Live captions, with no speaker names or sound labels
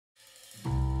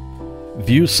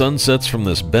View sunsets from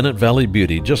this Bennett Valley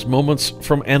beauty just moments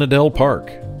from Annadel Park.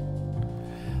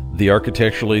 The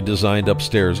architecturally designed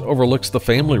upstairs overlooks the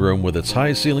family room with its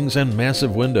high ceilings and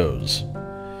massive windows.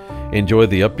 Enjoy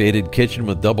the updated kitchen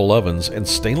with double ovens and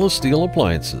stainless steel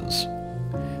appliances.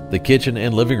 The kitchen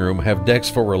and living room have decks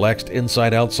for relaxed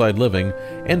inside-outside living,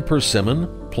 and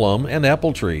persimmon, plum, and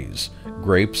apple trees,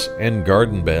 grapes, and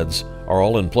garden beds are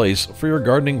all in place for your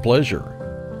gardening pleasure.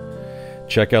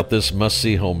 Check out this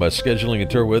must-see home by scheduling a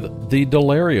tour with the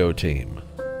DeLario team.